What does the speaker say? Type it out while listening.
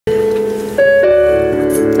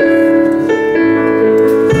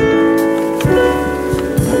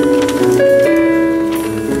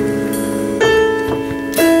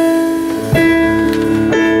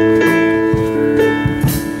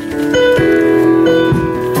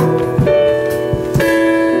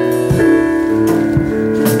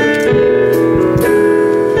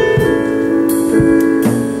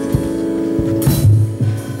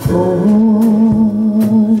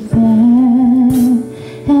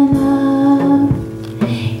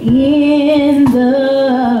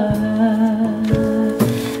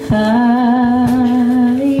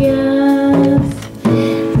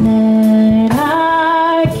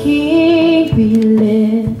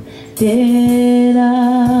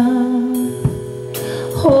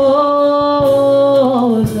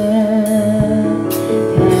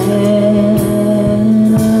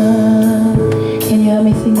Can you help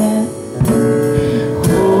me sing that?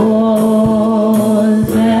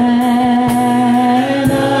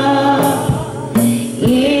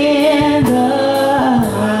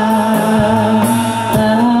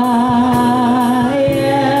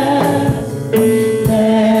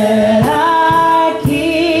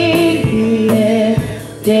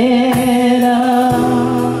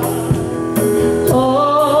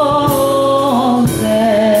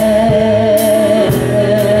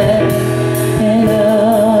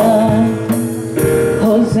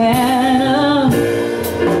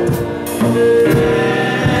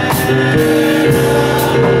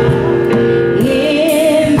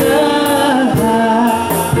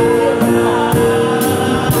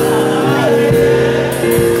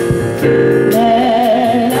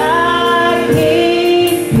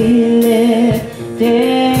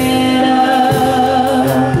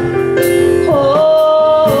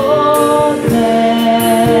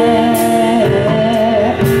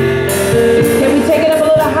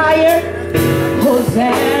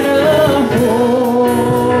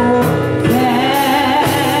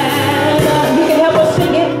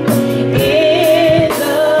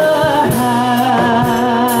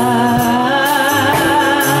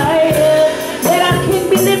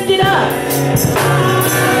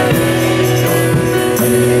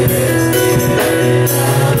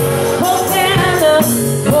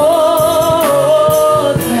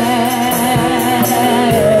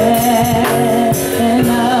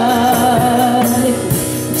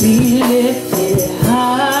 Be lifted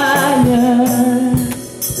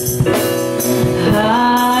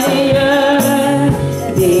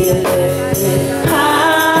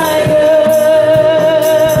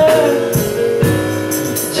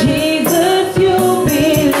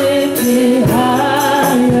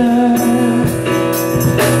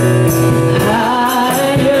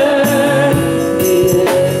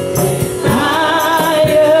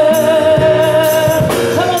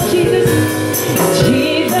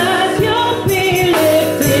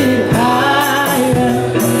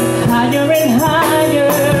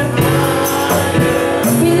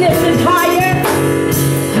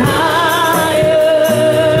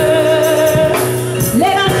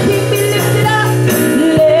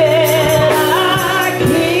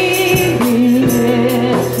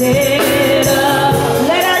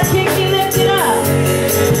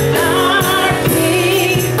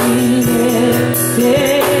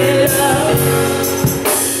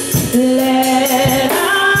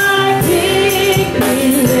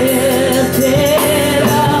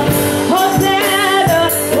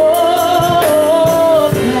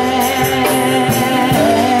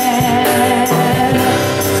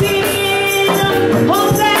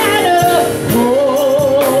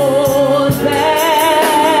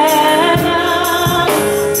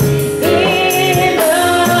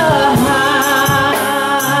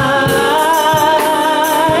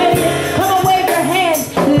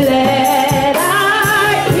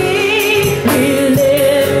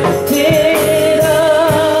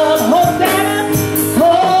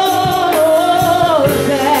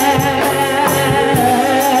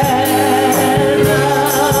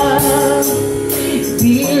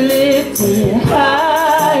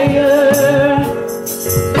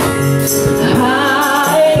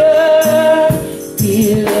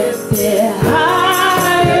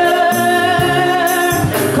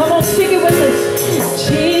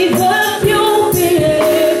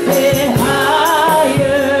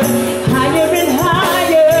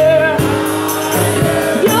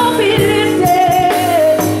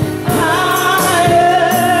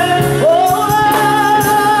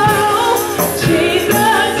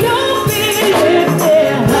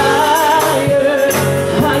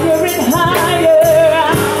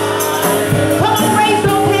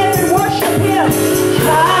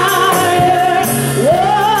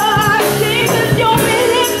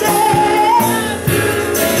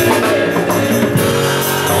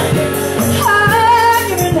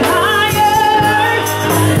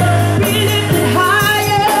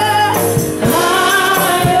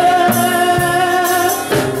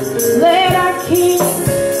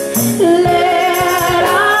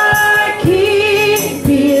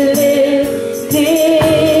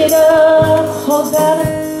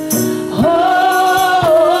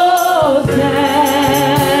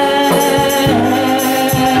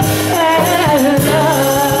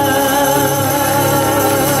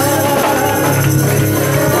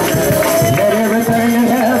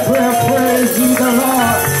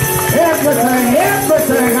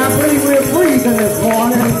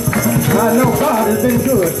God has been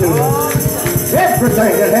good to us.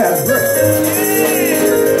 Everything that has breath.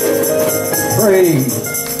 Praise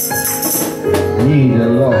ye the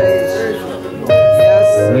Lord.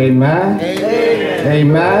 Amen.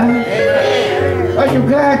 Amen. Are you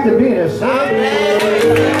glad to be the son?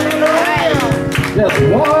 Just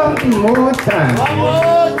one more time.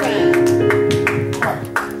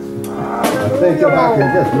 I think if I can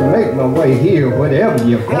just make my way here, whatever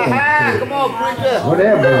you're going through,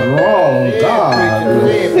 whatever is wrong, God will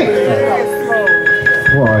fix it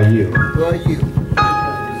for you. For you.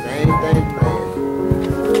 Same thing, man.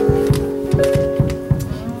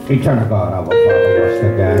 Eternal God, our Father, once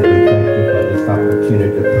again, we thank you for this opportunity,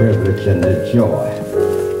 the privilege, and the joy.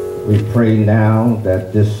 We pray now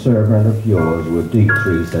that this servant of yours will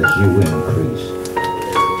decrease as you increase.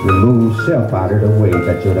 Remove self out of the way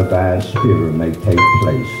that your divine spirit may take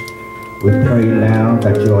place. We pray now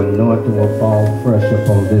that your anointing will fall fresh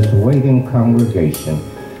upon this waiting congregation.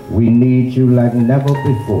 We need you like never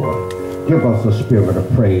before. Give us a spirit of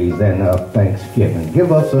praise and of thanksgiving.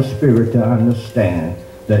 Give us a spirit to understand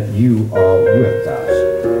that you are with us.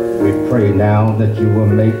 We pray now that you will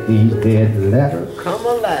make these dead letters Come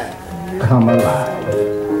alive. come alive.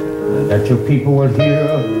 And that your people will hear,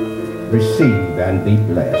 receive, and be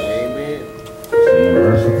blessed. Amen. In the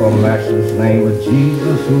merciful, matchless name of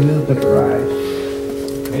Jesus, who is the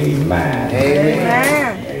Christ. Amen.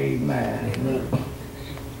 Amen. Amen.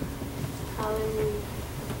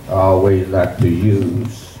 I always like to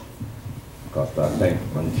use, because I think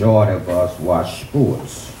the majority of us watch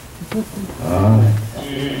sports.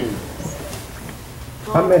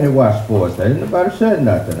 How many watch sports? Ain't nobody said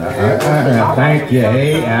nothing. I thank you.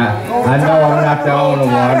 Hey, I know I'm not the only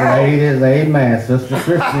one. Ladies, amen. Sister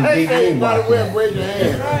Christian, Hey, DB brother, watching. raise your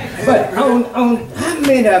hand. But on how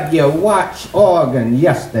many of you watched Oregon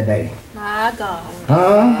yesterday? My God.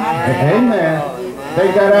 Huh? Amen.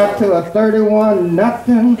 They got out to a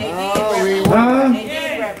 31-0. Huh?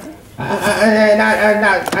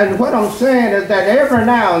 And what I'm saying is that every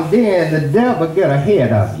now and then the devil get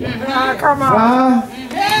ahead of you. Come on. Huh?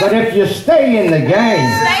 But if you stay in the game,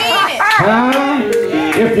 huh?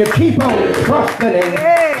 If you keep on trusting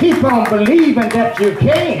and keep on believing that you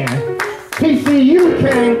can, TCU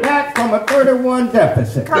came back from a 31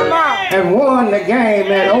 deficit and won the game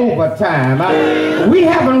in overtime. We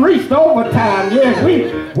haven't reached overtime yet.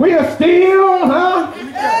 We are still,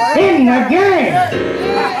 in the game.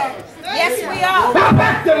 Yes, we are. Stop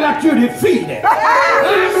acting like you defeated.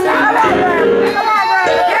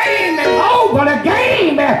 The game is over. The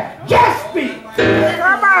game has just begun.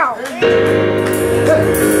 Come on.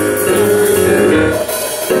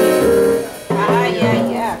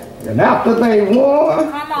 And after they won,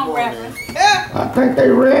 Come on, Reverend. I think they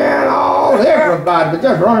ran everybody, but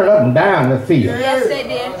just running up and down the field. Yes, they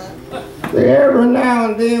did. Every now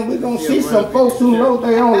and then we're going to see some folks who know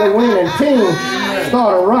they on the winning team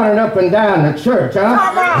start running up and down the church,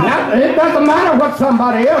 huh? Now, it doesn't matter what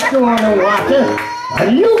somebody else doing and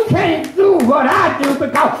watching. You can't do what I do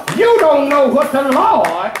because you don't know what the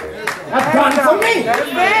Lord has done for me.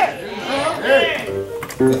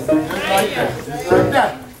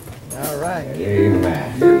 All right.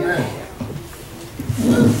 Amen.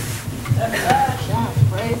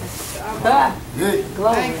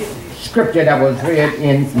 Scripture that was read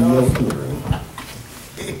in your hearing.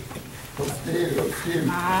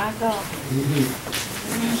 My God.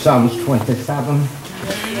 Psalms 27,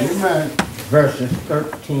 Amen. verses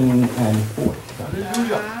 13 and 14.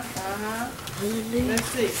 Let's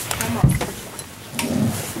see. Come on.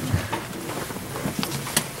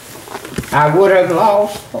 I would have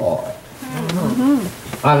lost heart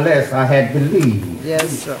unless I had believed Yes,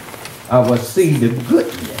 sir. I would see the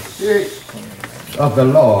goodness of the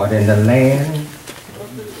Lord in the land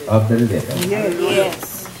of the living.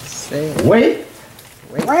 Yes. Say it. Wait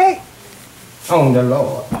Wait. on the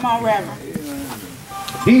Lord. Come on, Reverend.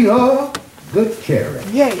 Be of good courage,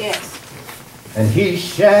 Yes. and he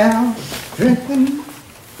shall strengthen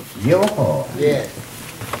your heart. Yes.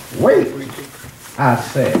 Wait, I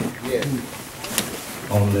say, Yes.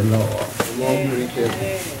 on the Lord. Come on, preacher.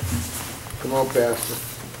 Come on, Pastor.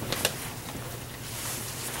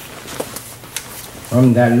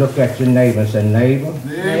 From that, look at your neighbor and say, neighbor,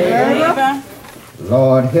 Neighbor.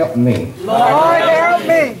 Lord help me Lord help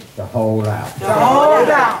me. to hold out. Hold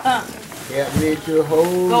out. Help me to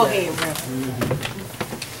hold. Go ahead, Reverend.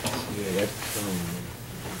 Yeah, that's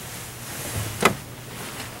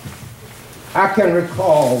I can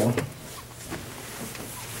recall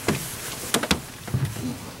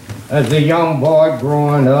as a young boy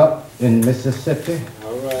growing up in Mississippi,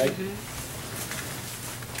 all right.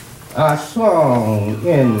 I sung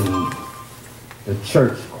in the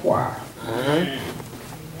church choir.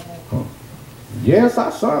 Yes, I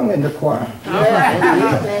sung in the choir.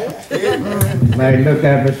 May look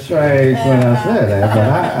at me strange when I said that,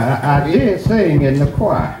 but I did sing in the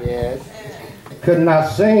choir. Yes. Could not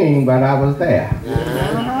sing, but I was there.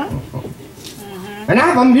 And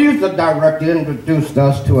our music director introduced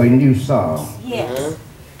us to a new song. Yes.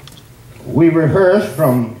 We rehearsed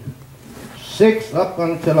from 6 up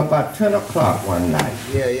until about 10 o'clock one night,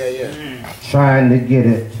 Yeah. trying to get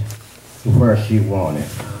it to where she wanted.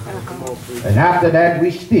 Come on, preacher. And after that,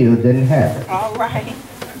 we still didn't have it. All right.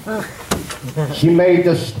 She made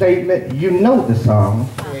the statement, you know the song,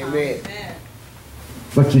 Amen.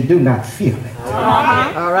 but you do not feel it. All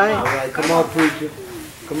right. All right, come on, preacher.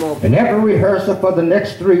 Come on. In every rehearsal for the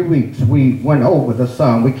next 3 weeks, we went over the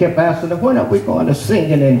song. We kept asking her, when are we going to sing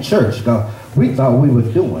it in church? Because we thought we were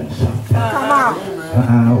doing something.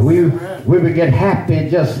 Come on. We would get happy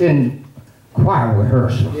just in choir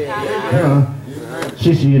rehearsal.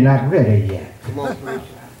 She said, you're not ready yet. Come on, preacher.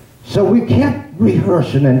 So we kept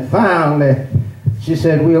rehearsing, and finally she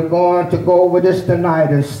said, we're going to go over this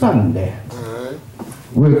tonight and Sunday.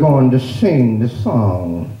 We're going to sing the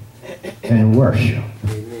song and worship.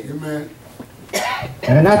 Amen.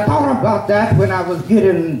 And I thought about that when I was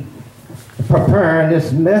preparing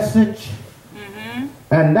this message.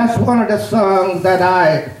 And that's one of the songs that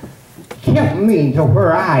I kept me to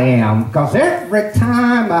where I am. Because every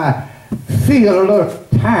time I feel a little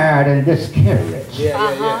tired and discouraged,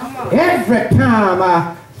 Yeah. every time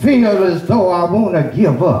I feel as though I want to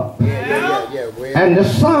give up. Yeah. Well, And the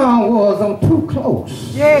song was, I'm too close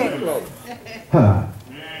Yeah.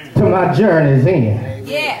 to my journey's end.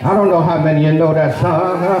 Yes. I don't know how many of you know that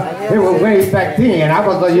song. It was way back then. I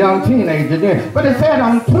was a young teenager then. But it said,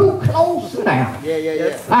 I'm too close now.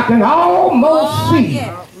 Yeah. I can almost see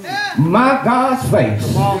my God's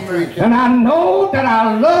face. Come on, preacher. And I know that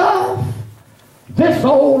I love this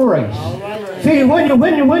old race. See, when you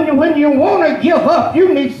want to give up,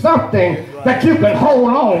 you need something that you can hold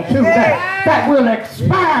on to, that will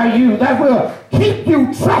inspire you, that will keep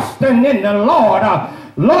you trusting in the Lord.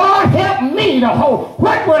 Lord, help me to hold.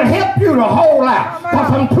 What will help you to hold out?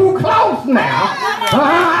 Because I'm too close now.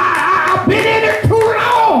 I've been in it too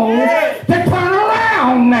long to turn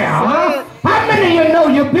around now. How many of you know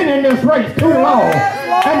you've been in this race too long?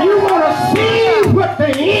 And you want to see what the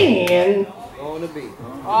end Going to be.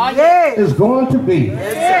 Yeah. is going to be.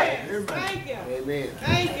 Amen.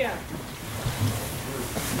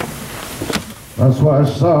 That's why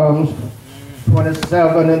Psalms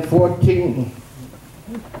 27 and 14,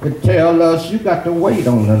 it tells us you got to wait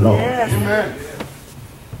on the Lord. Amen.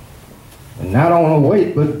 And not only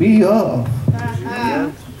wait, but be of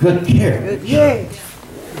good care. Yeah.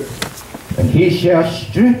 And he shall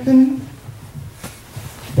strengthen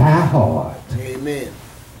thy heart. Amen.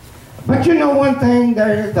 But you know one thing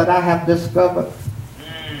there is that I have discovered?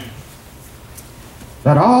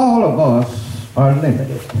 That all of us are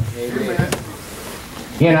limited Amen.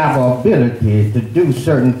 in our ability to do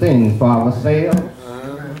certain things for ourselves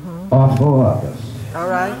or for others. All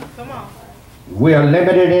right. We are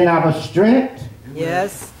limited in our strength,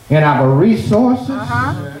 Yes. in our resources,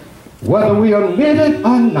 whether we admit it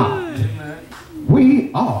or not.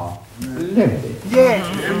 We are limited.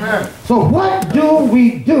 Yeah. So what do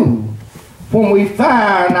we do when we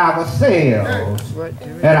find ourselves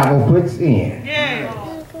at our wits' end?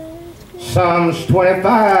 Psalms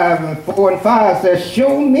 25 and 4 and 5 says,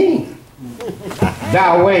 show me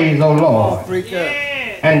thy ways, O Lord, Preacher.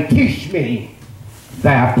 and teach me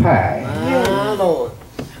thy path. My Lord.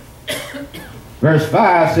 Verse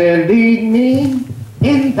 5 says, lead me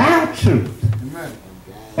in thy truth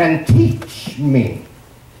and teach me,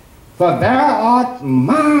 for thou art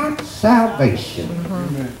my salvation.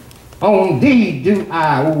 On thee do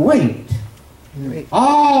I wait.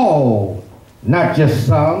 All, not just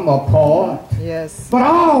some or part, Yes. but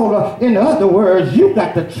all. In other words, you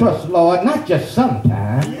got to trust Lord, not just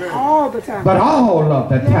sometimes, All the time. but all of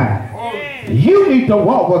the time. You need to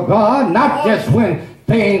walk with God, not just when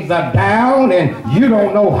things are down and you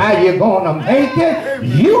don't know how you're going to make it.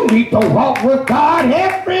 You need to walk with God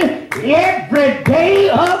every day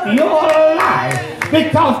of your life.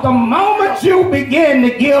 Because the moment you begin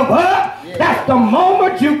to give up, that's the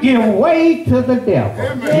moment you give way to the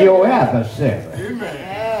devil, your adversary.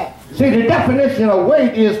 See, the definition of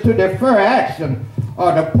wait is to defer action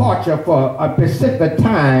or departure for a specific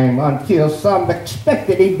time until some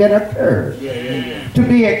expected event occurs. To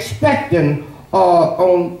be expecting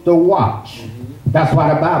on the watch. That's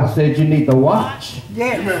why the Bible says you need to watch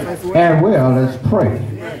Yeah. as well as pray.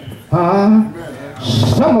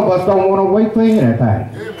 Some of us don't want to wait for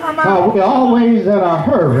anything. We're always in a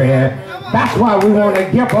hurry. That's why we want to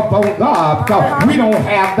give up on God, because we don't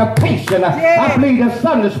have the patience. I believe the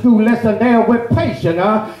Sunday school lesson there with patience.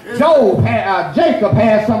 Jacob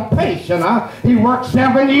had some patience. He worked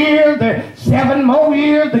 7 years, 7 more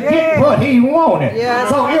years to get what he wanted.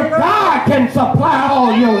 So if God can supply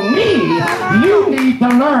all your needs, you need to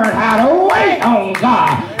learn how to wait on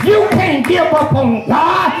God. You can't give up on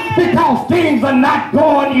God because things are not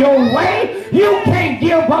going your way. You can't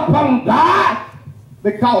give up on God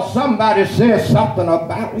because somebody says something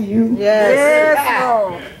about you.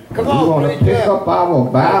 Yes. Come We on, want to pick up our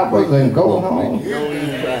Bibles and go home.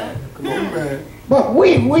 Come on, man. But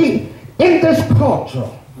we in this culture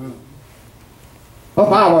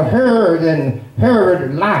of our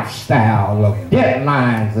herd lifestyle of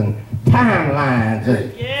deadlines and timelines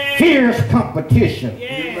and fierce competition,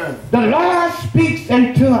 the Lord speaks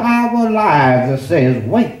into our lives and says,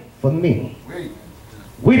 wait for me.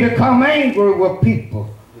 We become angry with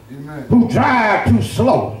people who drive too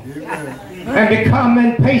slow and become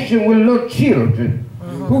impatient with little children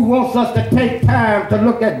who wants us to take time to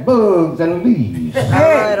look at bugs and leaves. All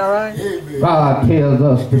right. God tells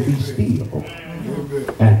us to be still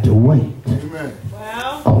and to wait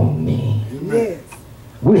on me.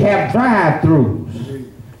 We have drive-thrus,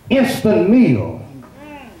 instant meal,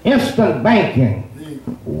 instant banking,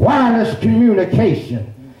 wireless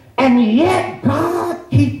communication, and yet God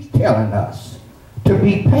keeps telling us to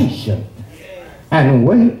be patient and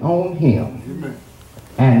wait on Him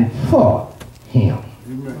and for Him.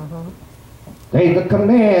 The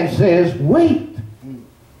command says, wait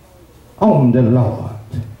on the Lord.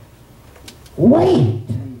 Wait.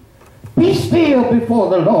 Be still before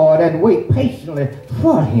the Lord and wait patiently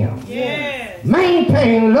for Him.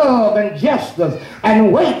 Maintain love and justice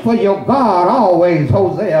and wait for your God always,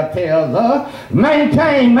 Hosea tells us.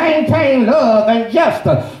 Maintain love and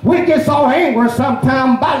justice. We get so angry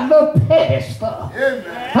sometimes by little petty stuff.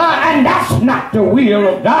 And that's not the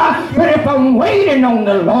will of God. But if I'm waiting on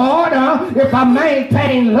the Lord, if I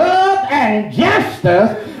maintain love and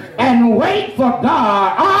justice and wait for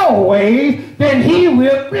God always, then He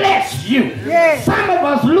will bless you. Some of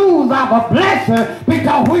us lose our blessing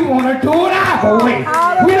because we want to do it our way.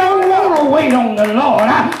 We don't want to wait on the Lord.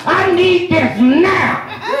 I need this now.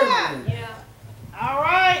 All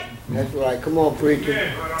right. That's right. Come on,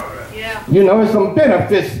 preacher. You know, there's some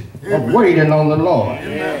benefits of waiting on the Lord.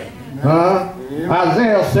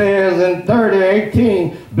 Isaiah says in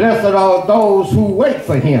 30:18, blessed are those who wait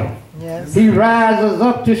for Him. He rises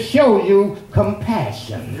up to show you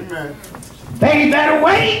compassion. They that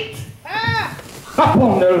wait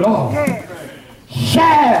upon the Lord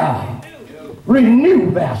shall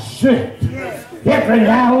renew their strength. Every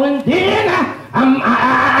now and then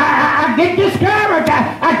I get discouraged.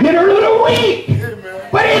 I get a little weak.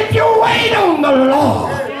 But if you wait on the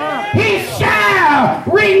Lord, He shall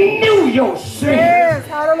renew your strength.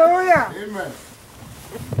 Hallelujah.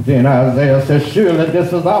 Then Isaiah says, surely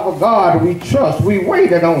this is our God we trust. We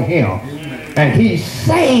waited on Him. And He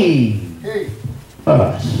saved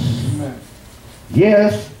us.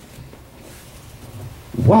 Yes,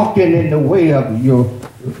 walking in the way of your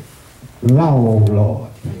law, O Lord.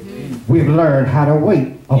 We've learned how to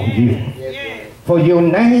wait on you. For your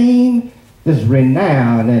name is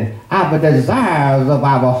renowned, and our desires of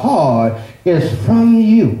our heart is from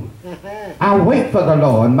you. I wait for the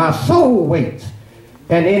Lord. My soul waits.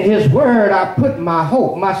 And in His word I put my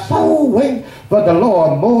hope. My soul waits for the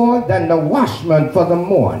Lord more than the watchman for the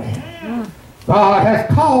morning. God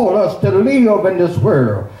has called us to live in this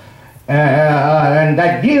world. And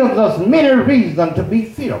that gives us many reasons to be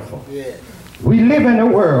fearful. We live in a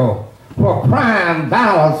world where crime,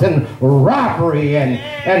 violence, and robbery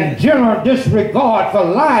and general disregard for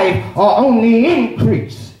life are on the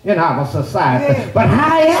increase in our society. But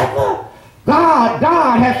however,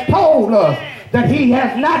 God has told us that He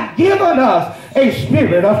has not given us a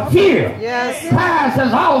spirit of fear. Christ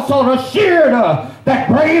has also assured us that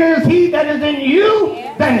greater is He that is in you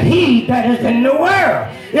than he that is in the world.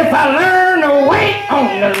 If I learn to wait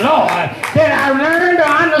on the Lord, then I learn to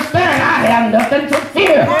understand I have nothing to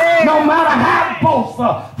fear. No matter how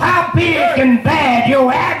boastful, how big and bad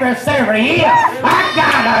your adversary is, I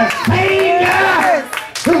got a Savior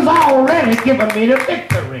who's already given me the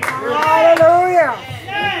victory. Hallelujah.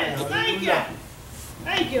 Yes, thank you.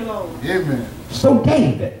 Thank you, Lord. Amen. So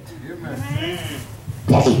David,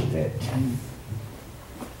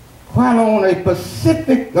 while on a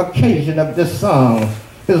specific occasion of this song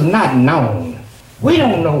is not known, we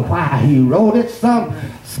don't know why he wrote it. Some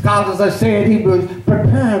scholars have said he was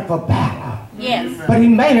preparing for battle. Yes. But he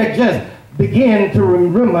may have just began to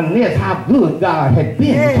reminisce how good God had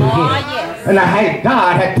been to him. And how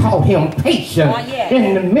God had taught him patience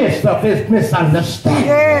in the midst of his misunderstanding.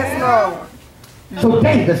 Yes, Lord. So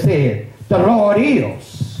David said, the Lord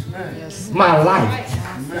is my light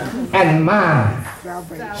and my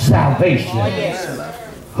salvation.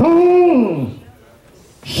 Whom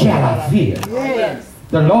shall I fear?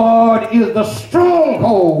 The Lord is the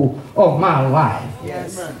stronghold of my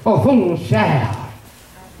life. Of whom shall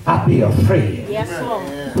I be afraid?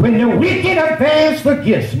 When the wicked advance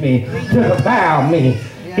against me to devour me,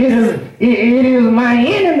 it is my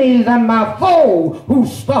enemies and my foe who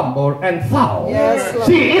stumble and fall.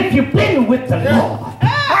 See, if you've been with the Lord,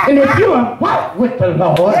 and if you have walked with the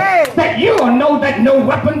Lord, that you will know that no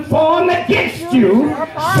weapon formed against you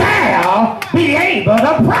shall be able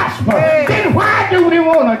to prosper. Then why do we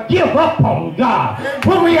want to give up on God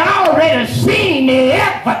when we already seen the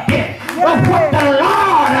evidence of what the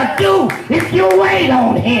Lord will do if you wait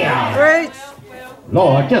on him?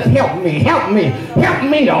 Lord, just help me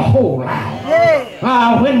to hold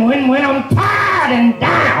out. When I'm tired and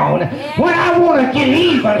down, when I want to get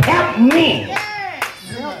even, help me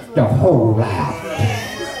to hold out.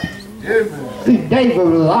 See, David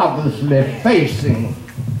was obviously facing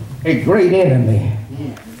a great enemy.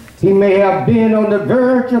 He may have been on the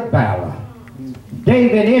verge of battle.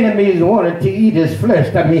 David's enemies wanted to eat his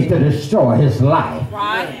flesh, to destroy his life.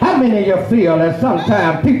 How many of you feel that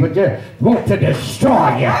sometimes people just want to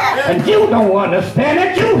destroy you, and you don't understand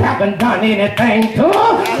that you haven't done anything to them,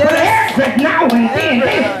 but every now and then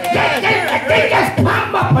they just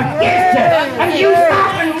come up against you, and you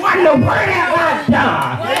stop and wonder, what have I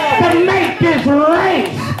done to make this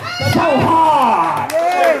race so hard?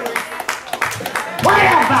 What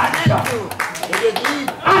have I done?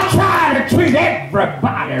 I try to treat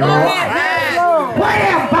everybody right. What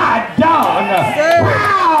have I done? Why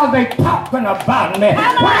are they talking about me?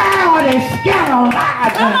 Why are they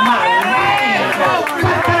scandalizing my name?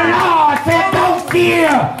 But the Lord said, don't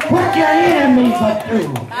fear what your enemies will do.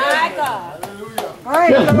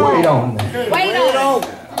 Just wait on me. Wait on.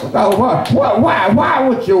 Why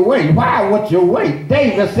would you wait? Why would you wait?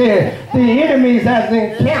 David said, the enemies has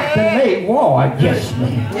encamped and made war against me.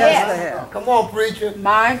 Yes, they have. Come on, preacher.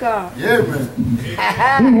 My God. Yeah,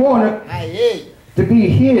 man. He wanted to be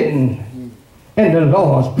hidden in the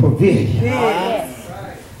Lord's provision.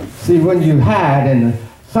 See, when you hide, and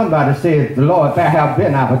somebody says, the Lord, there have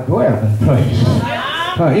been our dwelling place.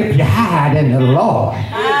 If you hide in the Lord,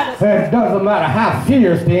 it doesn't matter how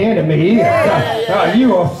fierce the enemy is,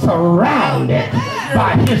 you are surrounded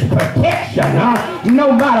by his protection.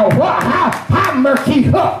 No matter what, how much he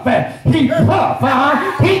huff and he puff,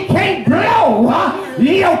 he can't blow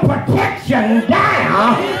your protection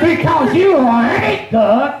down, because you are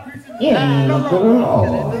anchored in the Lord.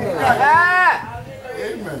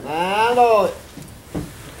 My Lord.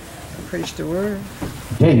 Preach the word.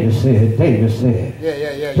 David said,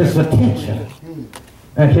 his attention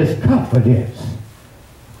and his confidence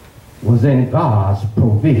was in God's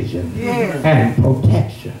provision and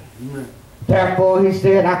protection. Therefore, he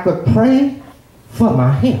said, I could pray for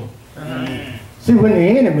my help. See, when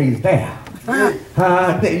the enemy's there,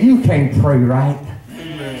 you can't pray right.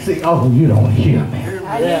 See, oh, you don't hear me.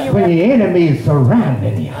 When the enemy is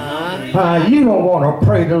surrounding you, you don't want to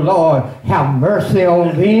pray the Lord have mercy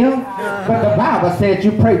on them. But the Bible said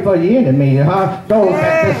you pray for your enemy, those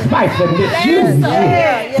that despise and misuse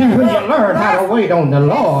you. See, when you learn how to wait on the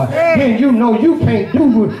Lord, then you know you can't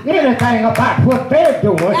do anything about what they're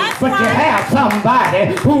doing, but you have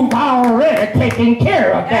somebody who's already taking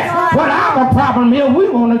care of that. What our problem is, we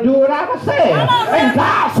want to do it ourselves. And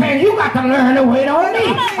God's saying, you got to learn to wait on me.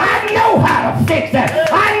 I know how to fix that.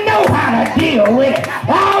 I know how to deal with it.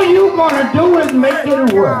 All you gonna do is make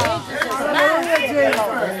it work.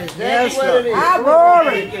 Yes, Lord.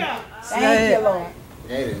 Glory. Thank you, Lord.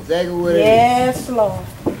 That is exactly what it is. Yes, Lord.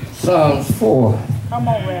 Psalms 4. Come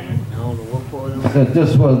on, Reverend. I don't know what part of That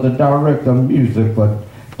this was the director of music for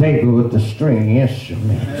David with the string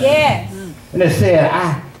instrument. Yes. And it said,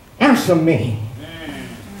 answer me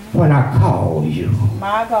when I call you.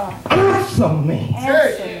 My God. Answer me.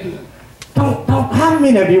 Answer me. How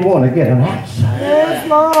many of you want to get an answer Yes,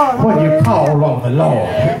 Lord. when you call on the Lord?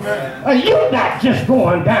 You're not just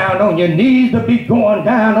going down on your knees to be going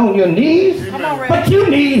down on your knees, but you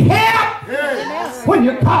need help when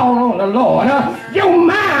you call on the Lord. Your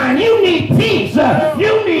mind, you need peace.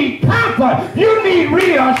 You need comfort. You need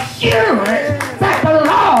reassurance that the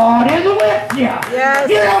Lord is with you. Yes.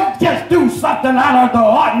 You don't just do something out of the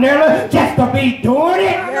ordinary just to be doing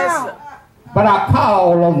it. Yes. But I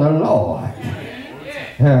called on the Lord,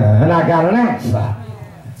 and I got an answer.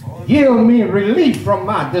 give me relief from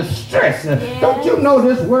my distresses. Don't you know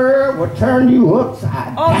this word will turn you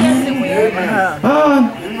upside down? Oh, yes,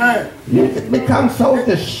 it will. You become so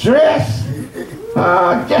distressed,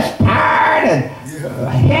 just tired and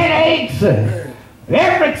headaches and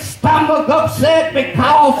every stomach upset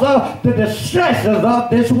because of the distresses of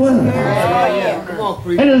this world. Come on, And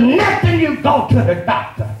preacher. there's nothing you go to the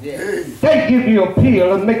doctor. They give you a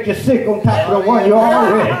pill and make you sick on top of the one you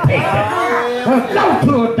already taking. Go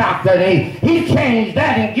to a doctor and he changed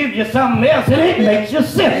that and give you something else and it makes you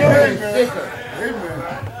sicker.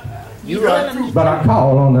 You right. But I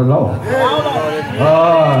call on the Lord.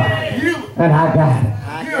 And I got it.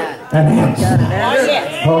 An answer.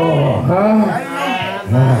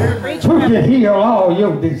 Who can heal all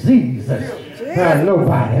your diseases?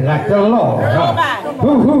 Nobody like the Lord.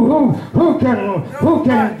 Who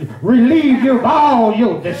can relieve you of all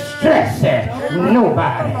your distresses?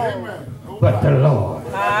 Nobody but the Lord.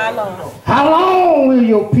 How long will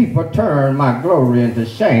your people turn my glory into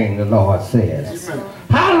shame, the Lord says?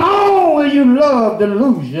 How long will you love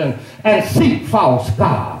delusion and seek false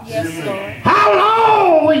gods? How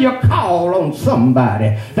long will you call on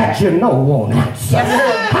somebody that you know won't answer?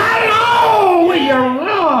 How long will you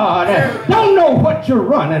run and don't know what you're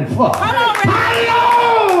running for? How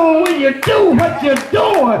long will you do what you're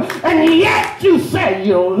doing and yet you say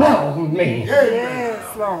you love me?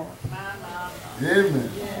 Yes, Lord. Amen.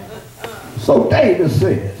 So David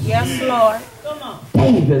says, Yes, Lord.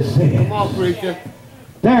 David says, Come on, preacher.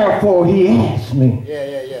 therefore he asked me,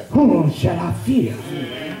 Yeah. whom shall I fear?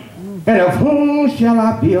 And of whom shall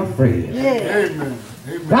I be afraid? Amen.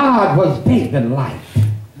 God was David's light.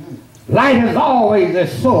 Light is always a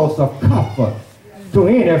source of comfort to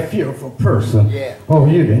any fearful person. Yeah. Oh,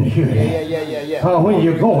 you didn't hear that. Yeah. When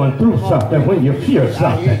you're going through something, when you fear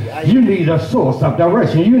something, you need a source of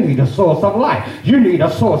direction. You need a source of light. You need a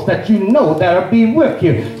source that you know that'll be with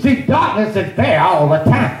you. See, darkness is there all the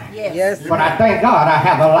time. Yes. But I thank God I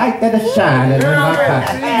have a light that is shining in my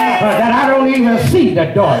life. That I don't even see the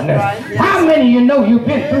darkness. How many of you know you've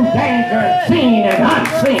been through danger, seen and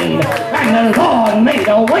unseen, and the Lord made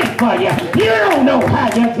a way for you? You don't know how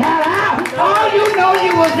you got out. All you know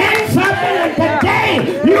you was in something, and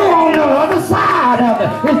today you're on the other side of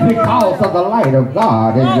it. It's because of the light of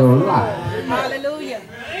God in your life. Hallelujah.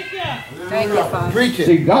 Thank you, Father. Preach it.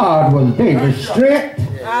 See, God was David's strength.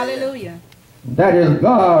 Hallelujah. That is,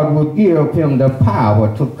 God will give him the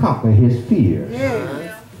power to conquer his fears.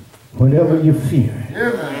 Whenever you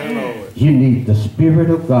fear, you need the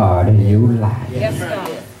Spirit of God in your life. Yes,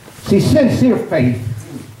 God. See, sincere faith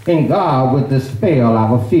in God would dispel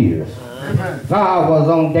our fears. God was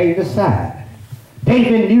on David's side.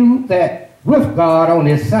 David knew that with God on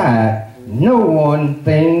his side, no one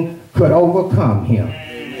thing could overcome him.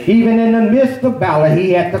 Even in the midst of battle,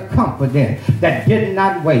 he had the confidence that did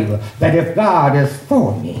not waver, that if God is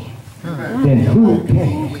for me, then who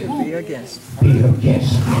can be against me?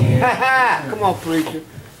 Come on, preacher.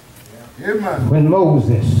 Amen. When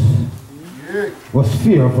Moses was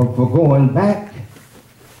fearful for going back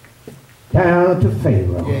down to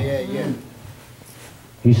Pharaoh, Yeah.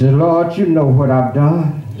 he said, Lord, you know what I've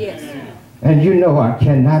done, Yes. and you know I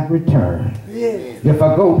cannot return. If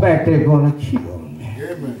I go back, they're going to kill me.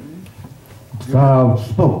 God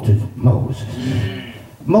spoke to Moses.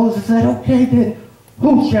 Moses said, okay, then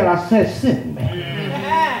who shall I send me?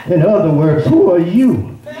 In other words, who are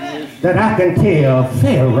you that I can tell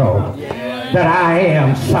Pharaoh that I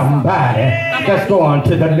am somebody that's going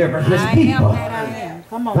to deliver his people?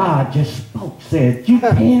 God just spoke, said, you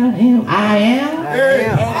tell him I am?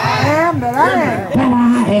 That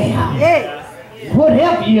I am.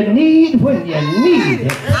 Whatever you need when you need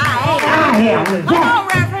it, I am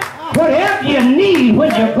that. Whatever you need when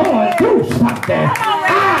you're going through something,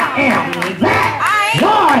 I am that.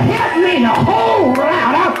 Lord, help me to hold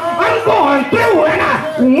out. I'm going through and I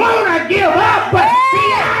want to give up, but the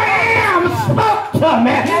I am spoke to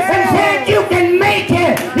me and said you can make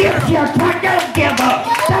it if you don't give up.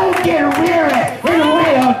 Don't get weary in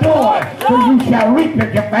well-doing, for you shall reap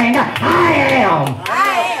if you faint. I am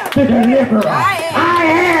the deliverer. I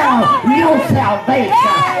am your salvation.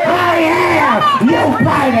 I am your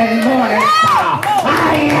bright and morning star.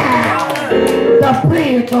 I am the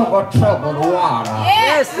bridge over troubled water.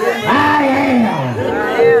 I am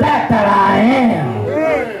that I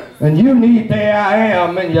am. And you need the I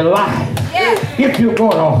am in your life. If you're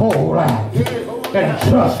going to hold out and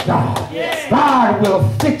trust God, God will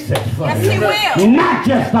fix it for you. He will. Not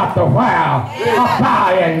just after a while,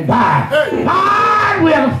 by and by. God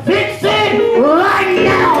will fix it right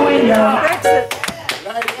now in your life.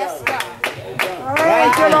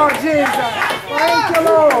 Thank you, Lord Jesus. Thank you,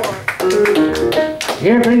 Lord.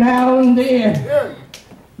 Every now and then,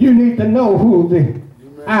 you need to know who the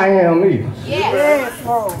I am is. Yes,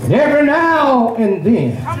 Lord. Every now and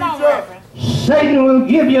then, Come on, Reverend. Satan will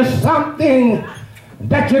give you something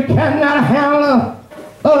that you cannot handle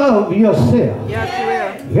of yourself.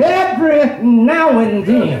 Yes, Every now and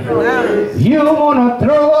then, you want to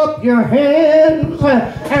throw up your hands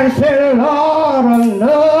and say, Lord,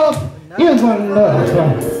 enough is enough.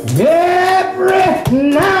 Every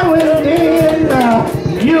now and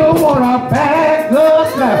then, you want to back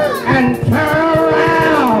up and turn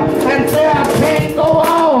around and say, I can't go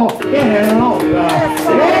on any longer.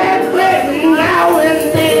 Every now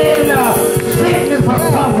and then, sickness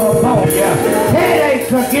will come upon you.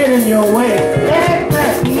 Headaches will get in your way.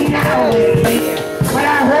 Every now and then. But I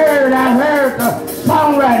heard the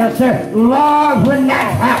songwriter say, Lord, when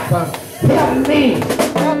that happens, help me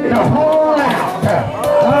to hold out.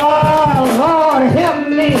 Oh, Lord, help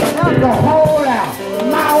me to hold out.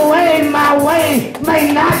 My way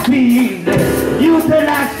may not be easy. You did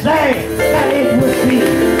not say that it would be.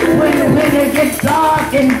 When it gets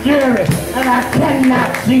dark and dreary and I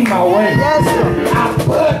cannot see my way, I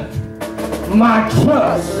put my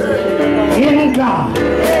trust in God.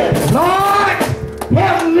 Lord,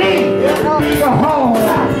 help me to hold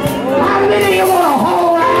out. How many of you want to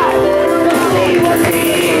hold out to see what the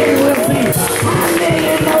end will be? How many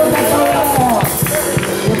of you know that the Lord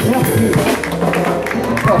will help you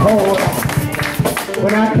to hold out?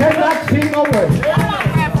 When I cannot see my way,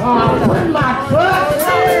 I put my trust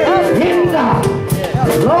in God.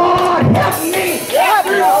 Lord, help me. Help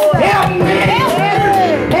me.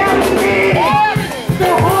 Help me to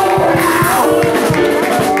hold out.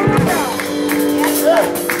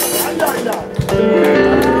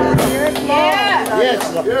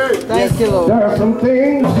 Thank you, Lord. There are some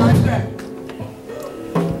things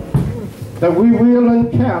that we will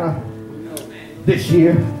encounter this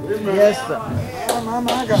year. Yes, sir.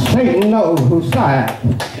 Satan knows whose side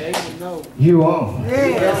you on.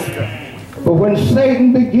 But when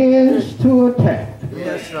Satan begins to attack,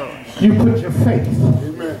 you put your faith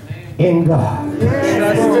in God.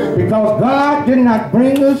 Because God did not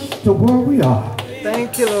bring us to where we are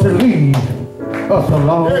Thank you, to Lord. leave us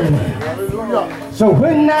alone. So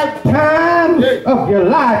when that time of your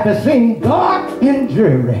life is seen dark and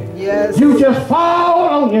dreary, Yes. you just fall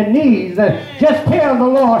on your knees and just tell the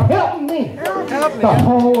Lord, help me to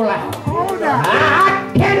hold out.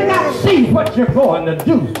 I cannot see what you're going to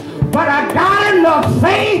do, but I got enough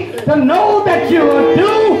faith to know that you will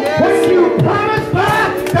do what you promised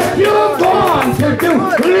God that you're going to do.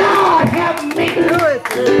 Lord, help me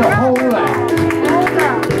to hold out.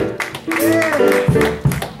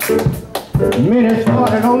 Many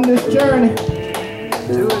started on this journey,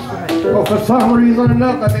 but for some reason or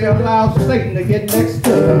another, they allowed Satan to get next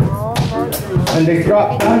to them, and they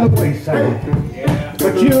dropped by the wayside.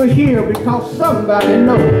 But you're here because somebody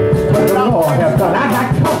knows what the Lord has done. I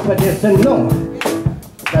got confidence in knowing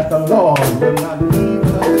that the Lord will not leave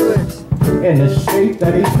us in the state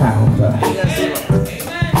that He found us.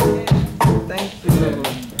 Thank you,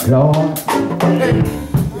 Lord. Lord,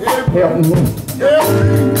 help me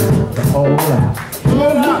to hold out.